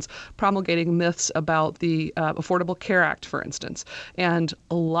instance, promulgating myths about the Affordable Care Act, for instance, and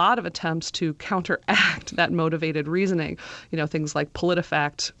a lot of attempts to counteract that motivated reasoning. Things like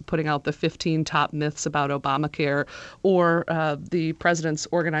PolitiFact putting out the 15 top myths about Obamacare, or the President's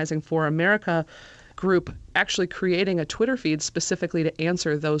Organizing for America group actually creating a Twitter feed specifically to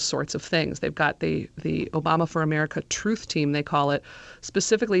answer those sorts of things. They've got the Obama for America Truth Team, they call it,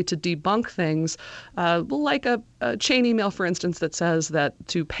 specifically to debunk things like a chain email, for instance, that says that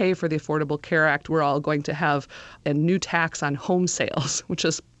to pay for the Affordable Care Act, we're all going to have a new tax on home sales, which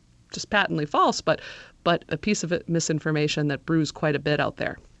is just patently false, but a piece of misinformation that brews quite a bit out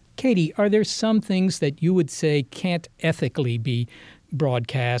there. Katie, are there some things that you would say can't ethically be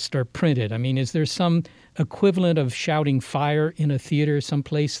broadcast or printed? Is there some equivalent of shouting fire in a theater,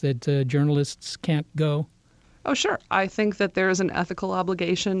 someplace that journalists can't go? Oh, sure. I think that there is an ethical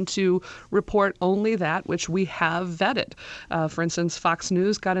obligation to report only that which we have vetted. For instance, Fox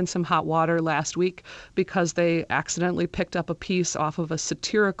News got in some hot water last week because they accidentally picked up a piece off of a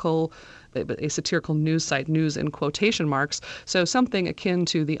satirical a satirical news site, news in quotation marks, so something akin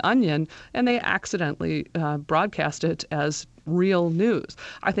to The Onion, and they accidentally broadcast it as real news.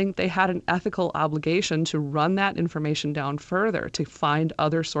 I think they had an ethical obligation to run that information down further, to find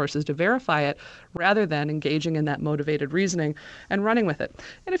other sources to verify it, rather than engaging in that motivated reasoning and running with it.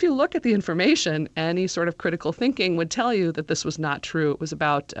 And if you look at the information, any sort of critical thinking would tell you that this was not true. It was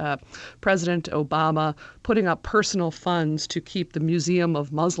about President Obama putting up personal funds to keep the Museum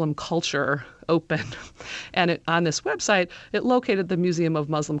of Muslim Culture open. And on this website, it located the Museum of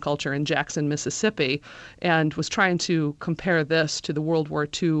Muslim Culture in Jackson, Mississippi, and was trying to compare this to the World War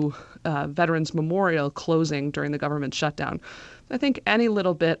II Veterans Memorial closing during the government shutdown. I think any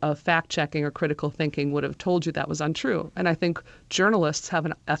little bit of fact-checking or critical thinking would have told you that was untrue. And I think journalists have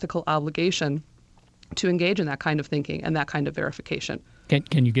an ethical obligation to engage in that kind of thinking and that kind of verification.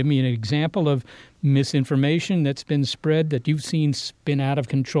 Can you give me an example of misinformation that's been spread that you've seen spin out of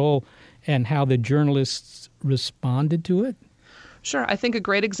control and how the journalists responded to it? Sure. I think a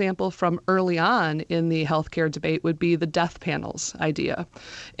great example from early on in the healthcare debate would be the death panels idea.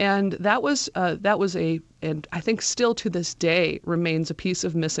 And that was and I think still to this day remains a piece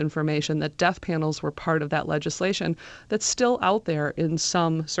of misinformation, that death panels were part of that legislation that's still out there in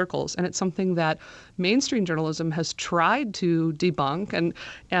some circles. And it's something that mainstream journalism has tried to debunk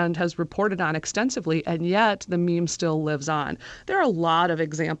and has reported on extensively, and yet the meme still lives on. There are a lot of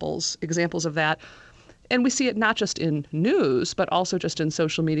examples of that. And we see it not just in news, but also just in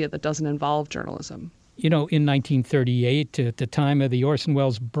social media that doesn't involve journalism. You know, in 1938, at the time of the Orson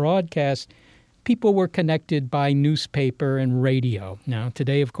Welles broadcast, people were connected by newspaper and radio. Now,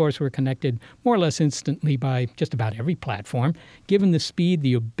 today, of course, we're connected more or less instantly by just about every platform. Given the speed, the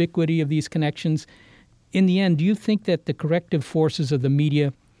ubiquity of these connections, in the end, do you think that the corrective forces of the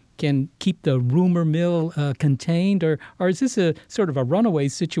media can keep the rumor mill contained, or is this a sort of a runaway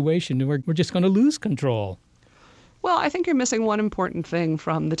situation where we're just going to lose control? Well, I think you're missing one important thing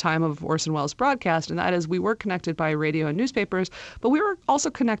from the time of Orson Welles' broadcast, and that is we were connected by radio and newspapers, but we were also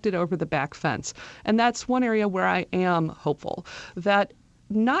connected over the back fence. And that's one area where I am hopeful, that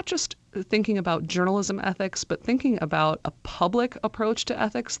not just thinking about journalism ethics, but thinking about a public approach to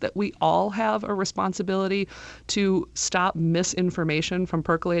ethics, that we all have a responsibility to stop misinformation from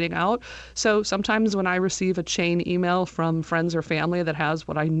percolating out. So sometimes when I receive a chain email from friends or family that has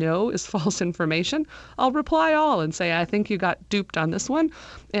what I know is false information, I'll reply all and say, I think you got duped on this one,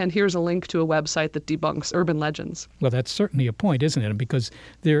 and here's a link to a website that debunks urban legends. Well, that's certainly a point, isn't it? Because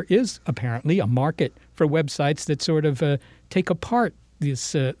there is apparently a market for websites that sort of take apart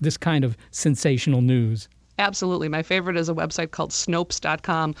this kind of sensational news. Absolutely. My favorite is a website called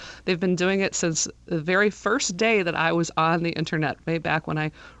Snopes.com. They've been doing it since the very first day that I was on the internet, way back when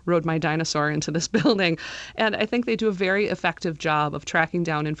I rode my dinosaur into this building. And I think they do a very effective job of tracking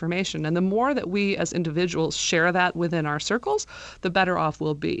down information. And the more that we as individuals share that within our circles, the better off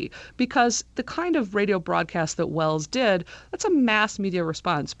we'll be. Because the kind of radio broadcast that Welles did, that's a mass media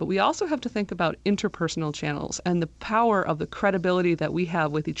response. But we also have to think about interpersonal channels and the power of the credibility that we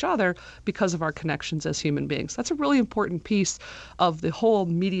have with each other because of our connections as human beings. That's a really important piece of the whole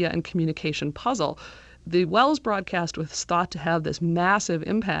media and communication puzzle. The Welles broadcast was thought to have this massive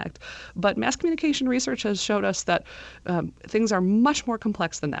impact, but mass communication research has showed us that things are much more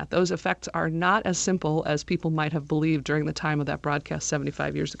complex than that. Those effects are not as simple as people might have believed during the time of that broadcast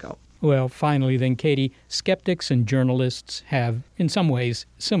 75 years ago. Well, finally then, Katie, skeptics and journalists have, in some ways,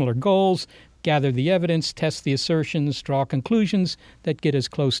 similar goals: gather the evidence, test the assertions, draw conclusions that get as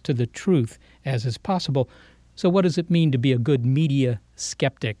close to the truth as is possible. So what does it mean to be a good media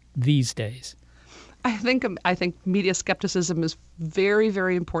skeptic these days? I think media skepticism is very,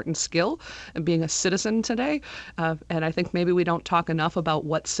 very important skill in being a citizen today. And I think maybe we don't talk enough about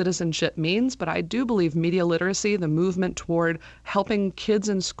what citizenship means, but I do believe media literacy, the movement toward helping kids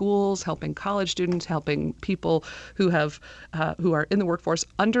in schools, helping college students, helping people who are in the workforce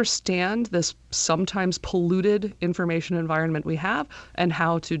understand this sometimes polluted information environment we have and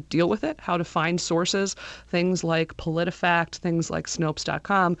how to deal with it, how to find sources, things like PolitiFact, things like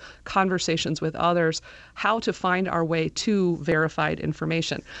Snopes.com, conversations with others, how to find our way to verified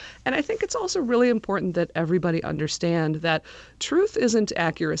information. And I think it's also really important that everybody understand that truth isn't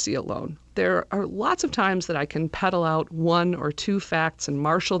accuracy alone. There are lots of times that I can peddle out one or two facts and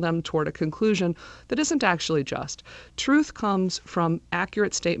marshal them toward a conclusion that isn't actually just. Truth comes from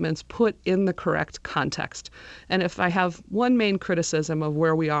accurate statements put in the correct context. And if I have one main criticism of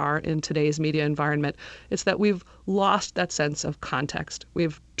where we are in today's media environment, it's that we've lost that sense of context.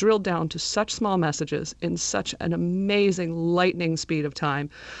 We've drilled down to such small messages in such an amazing lightning speed of time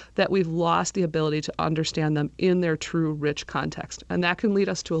that we've lost the ability to understand them in their true rich context. And that can lead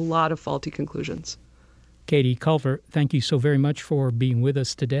us to a lot of faulty faulty conclusions. Katie Culver, thank you so very much for being with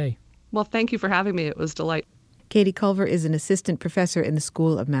us today. Well, thank you for having me. It was a delight. Katie Culver is an assistant professor in the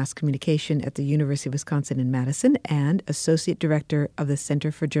School of Mass Communication at the University of Wisconsin in Madison and associate director of the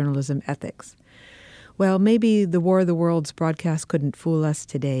Center for Journalism Ethics. Well, maybe the War of the Worlds broadcast couldn't fool us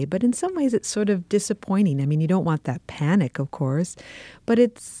today, but in some ways it's sort of disappointing. I mean, you don't want that panic, of course, but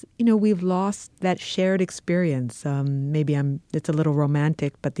it's, we've lost that shared experience. It's a little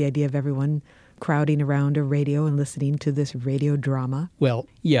romantic, but the idea of everyone crowding around a radio and listening to this radio drama. Well,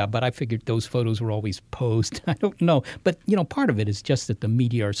 yeah, but I figured those photos were always posed. I don't know. But, part of it is just that the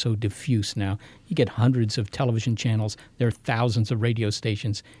media are so diffuse now. You get hundreds of television channels. There are thousands of radio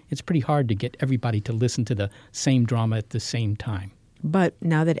stations. It's pretty hard to get everybody to listen to the same drama at the same time. But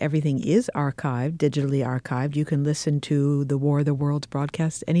now that everything is archived, digitally archived, you can listen to the War of the Worlds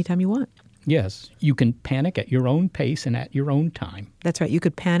broadcast anytime you want. Yes, you can panic at your own pace and at your own time. That's right. You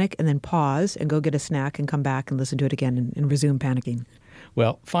could panic and then pause and go get a snack and come back and listen to it again and resume panicking.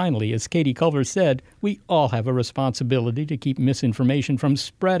 Well, finally, as Katie Culver said, we all have a responsibility to keep misinformation from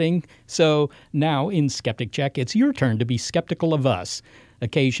spreading. So now in Skeptic Check, it's your turn to be skeptical of us.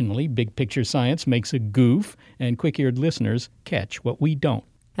 Occasionally, Big Picture Science makes a goof, and quick-eared listeners catch what we don't.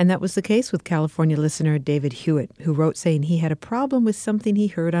 And that was the case with California listener David Hewitt, who wrote saying he had a problem with something he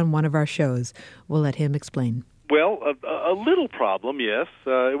heard on one of our shows. We'll let him explain. Well, a little problem, yes.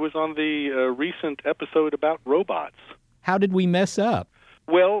 It was on the recent episode about robots. How did we mess up?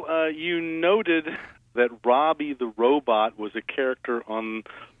 Well, you noted that Robbie the robot was a character on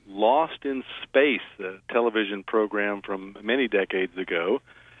Lost in Space, a television program from many decades ago,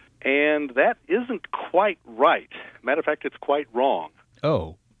 and that isn't quite right. Matter of fact, it's quite wrong.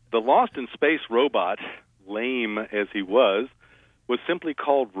 Oh. The Lost in Space robot, lame as he was simply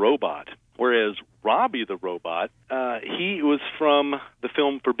called Robot, whereas Robbie the robot, he was from the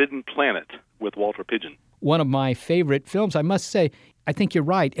film Forbidden Planet with Walter Pidgeon. One of my favorite films, I must say. I think you're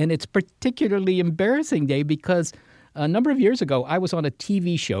right, and it's particularly embarrassing, Dave, because a number of years ago, I was on a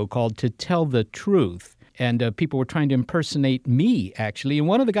TV show called To Tell the Truth, and people were trying to impersonate me, actually, and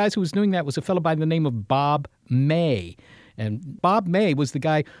one of the guys who was doing that was a fellow by the name of Bob May. And Bob May was the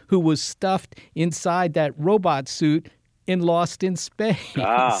guy who was stuffed inside that robot suit in Lost in Space.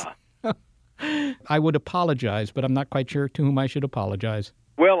 Ah. I would apologize, but I'm not quite sure to whom I should apologize.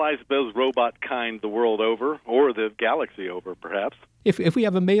 Well, I suppose robot kind the world over, or the galaxy over, perhaps. If we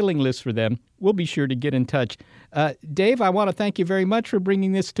have a mailing list for them, we'll be sure to get in touch. Dave, I want to thank you very much for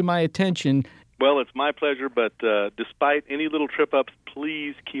bringing this to my attention. Well, it's my pleasure, but despite any little trip-ups,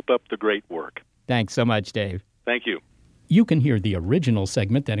 please keep up the great work. Thanks so much, Dave. Thank you. You can hear the original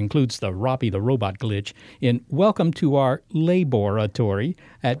segment that includes the Robbie the Robot glitch in Welcome to Our Laboratory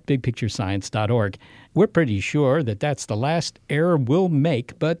at bigpicturescience.org. We're pretty sure that that's the last error we'll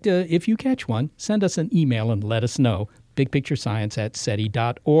make, but if you catch one, send us an email and let us know.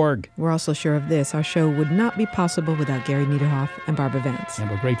 bigpicturescience@SETI.org. We're also sure of this. Our show would not be possible without Gary Niederhoff and Barbara Vance. And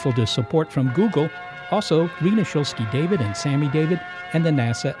we're grateful to support from Google, also Rena Shulsky-David and Sammy David, and the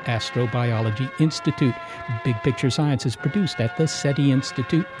NASA Astrobiology Institute. Big Picture Science is produced at the SETI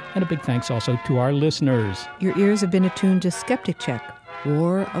Institute, and a big thanks also to our listeners. Your ears have been attuned to Skeptic Check,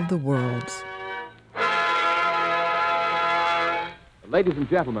 War of the Worlds. Ladies and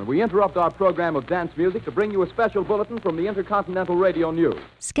gentlemen, we interrupt our program of dance music to bring you a special bulletin from the Intercontinental Radio News.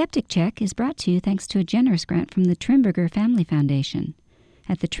 Skeptic Check is brought to you thanks to a generous grant from the Trimberger Family Foundation.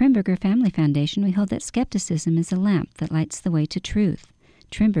 At the Trimberger Family Foundation, we hold that skepticism is a lamp that lights the way to truth.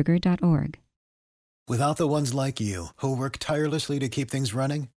 Trimberger.org. Without the ones like you, who work tirelessly to keep things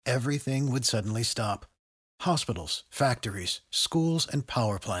running, everything would suddenly stop. Hospitals, factories, schools, and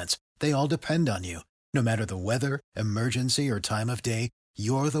power plants, they all depend on you. No matter the weather, emergency, or time of day,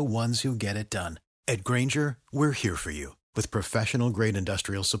 you're the ones who get it done. At Grainger, we're here for you with professional-grade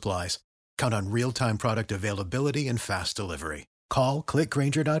industrial supplies. Count on real-time product availability and fast delivery. Call, click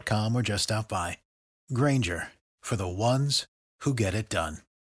Grainger.com, or just stop by. Grainger, for the ones who get it done.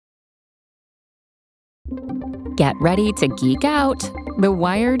 Get ready to geek out. The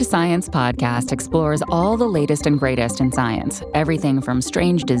Wired Science Podcast explores all the latest and greatest in science. Everything from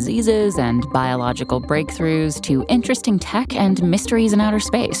strange diseases and biological breakthroughs to interesting tech and mysteries in outer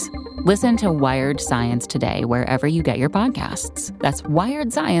space. Listen to Wired Science today wherever you get your podcasts. That's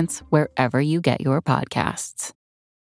Wired Science wherever you get your podcasts.